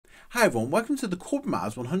Hi everyone, welcome to the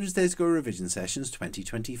Corbettmaths 100 Days Ago Revision Sessions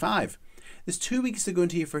 2025. There's 2 weeks to go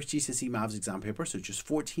into your first GCSE Maths exam paper, so just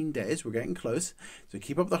 14 days, we're getting close. So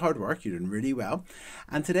keep up the hard work, you're doing really well.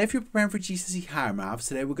 And today, if you're preparing for GCSE Higher Maths,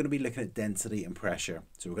 today we're going to be looking at density and pressure.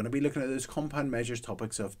 So we're going to be looking at those compound measures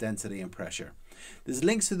topics of density and pressure. There's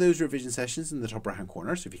links to those revision sessions in the top right hand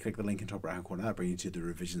corner, so if you click the link in the top right hand corner, that'll bring you to the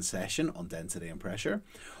revision session on density and pressure.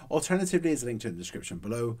 Alternatively, there's a link to it in the description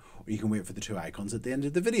below, or you can wait for the 2 icons at the end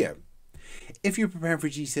of the video. If you're preparing for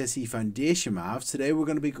GCSE Foundation Maths, today we're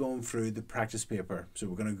going to be going through the practice paper. So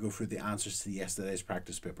we're going to go through the answers to yesterday's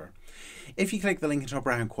practice paper. If you click the link in the top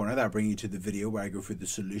right hand corner, that'll bring you to the video where I go through the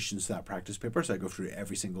solutions to that practice paper. So I go through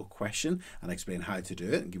every single question and explain how to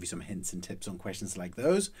do it and give you some hints and tips on questions like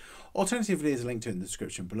those. Alternatively, there's a link to it in the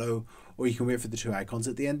description below, or you can wait for the 2 icons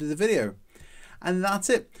at the end of the video. And that's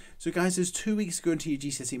it. So guys, there's 2 weeks to go into your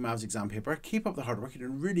GCSE Maths exam paper. Keep up the hard work. You're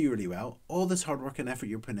doing really, really well. All this hard work and effort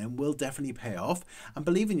you're putting in will definitely pay off. And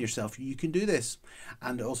believe in yourself, you can do this.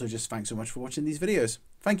 And also just thanks so much for watching these videos.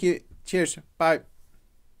 Thank you. Cheers. Bye.